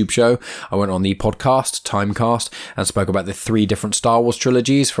YouTube show. I went on the podcast, Timecast, and spoke about the 3 different Star Wars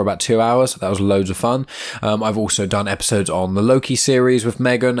trilogies for about 2 hours. That was loads of fun. I've also done episodes on the Loki series with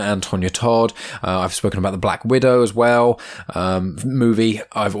Megan and Tonya Todd. I've spoken about the Black Widow as well, movie.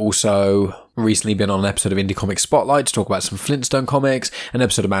 I've also recently been on an episode of Indie Comics Spotlight to talk about some Flintstone comics, an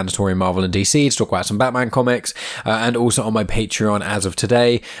episode of Mandatory Marvel and DC to talk about some Batman comics, and also on my Patreon as of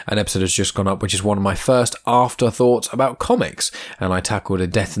today, an episode has just gone up, which is one of my first afterthoughts about comics, and I tackled A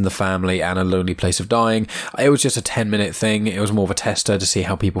Death in the Family and A Lonely Place of Dying. It was just a 10-minute thing. It was more of a tester to see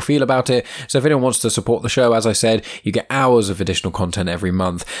how people feel about it. So if anyone wants to support the show, as I said, you get hours of additional content every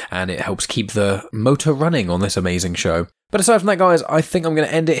month, and it helps keep the motor running on this amazing show. But aside from that, guys, I think I'm going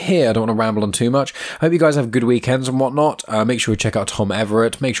to end it here. I don't want to ramble on too much. I hope you guys have good weekends and whatnot. Make sure you check out Tom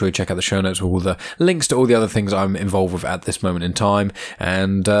Everett. Make sure you check out the show notes with all the links to all the other things I'm involved with at this moment in time.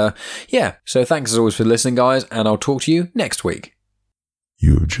 And yeah, so thanks as always for listening, guys, and I'll talk to you next week.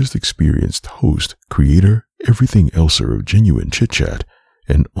 You have just experienced host, creator, everything elser of Genuine Chit Chat,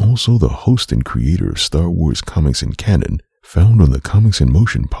 and also the host and creator of Star Wars Comics and Canon, found on the Comics in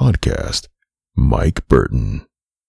Motion podcast, Mike Burton.